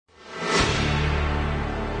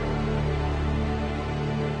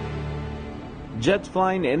Jets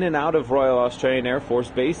flying in and out of Royal Australian Air Force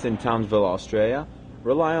Base in Townsville, Australia,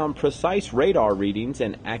 rely on precise radar readings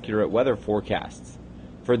and accurate weather forecasts.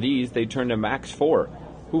 For these, they turn to MAX 4,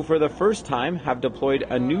 who for the first time have deployed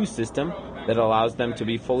a new system that allows them to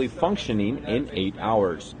be fully functioning in 8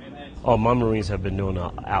 hours. Oh, my Marines have been doing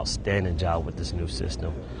an outstanding job with this new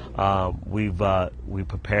system. We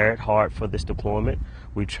prepared hard for this deployment.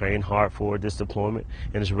 We trained hard for this deployment,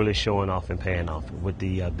 and it's really showing off and paying off with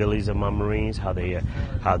the abilities of my Marines, how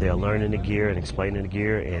they're learning the gear and explaining the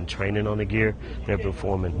gear and training on the gear. They're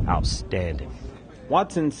performing outstanding.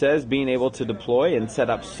 Watson says being able to deploy and set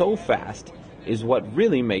up so fast is what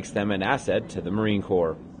really makes them an asset to the Marine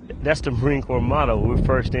Corps. That's the Marine Corps motto. We're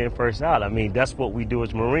first in, first out. I mean, that's what we do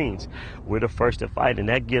as Marines. We're the first to fight, and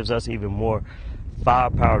that gives us even more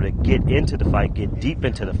firepower to get into the fight, get deep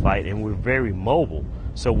into the fight, and we're very mobile.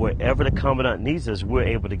 So wherever the commandant needs us, we're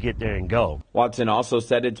able to get there and go. Watson also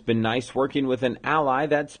said it's been nice working with an ally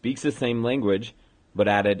that speaks the same language, but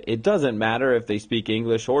added it doesn't matter if they speak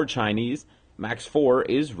English or Chinese, MAX 4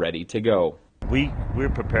 is ready to go. We're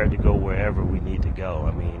prepared to go wherever we need to go.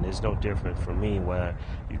 I mean, it's no different for me when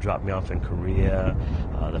you drop me off in Korea,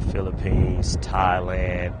 the Philippines,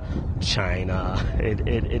 Thailand, China.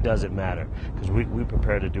 It doesn't matter because we're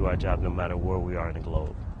prepared to do our job no matter where we are in the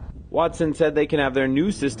globe. Watson said they can have their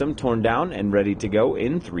new system torn down and ready to go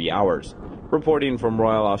in 3 hours. Reporting from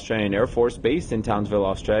Royal Australian Air Force Base in Townsville,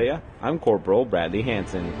 Australia, I'm Corporal Bradley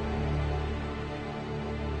Hanson.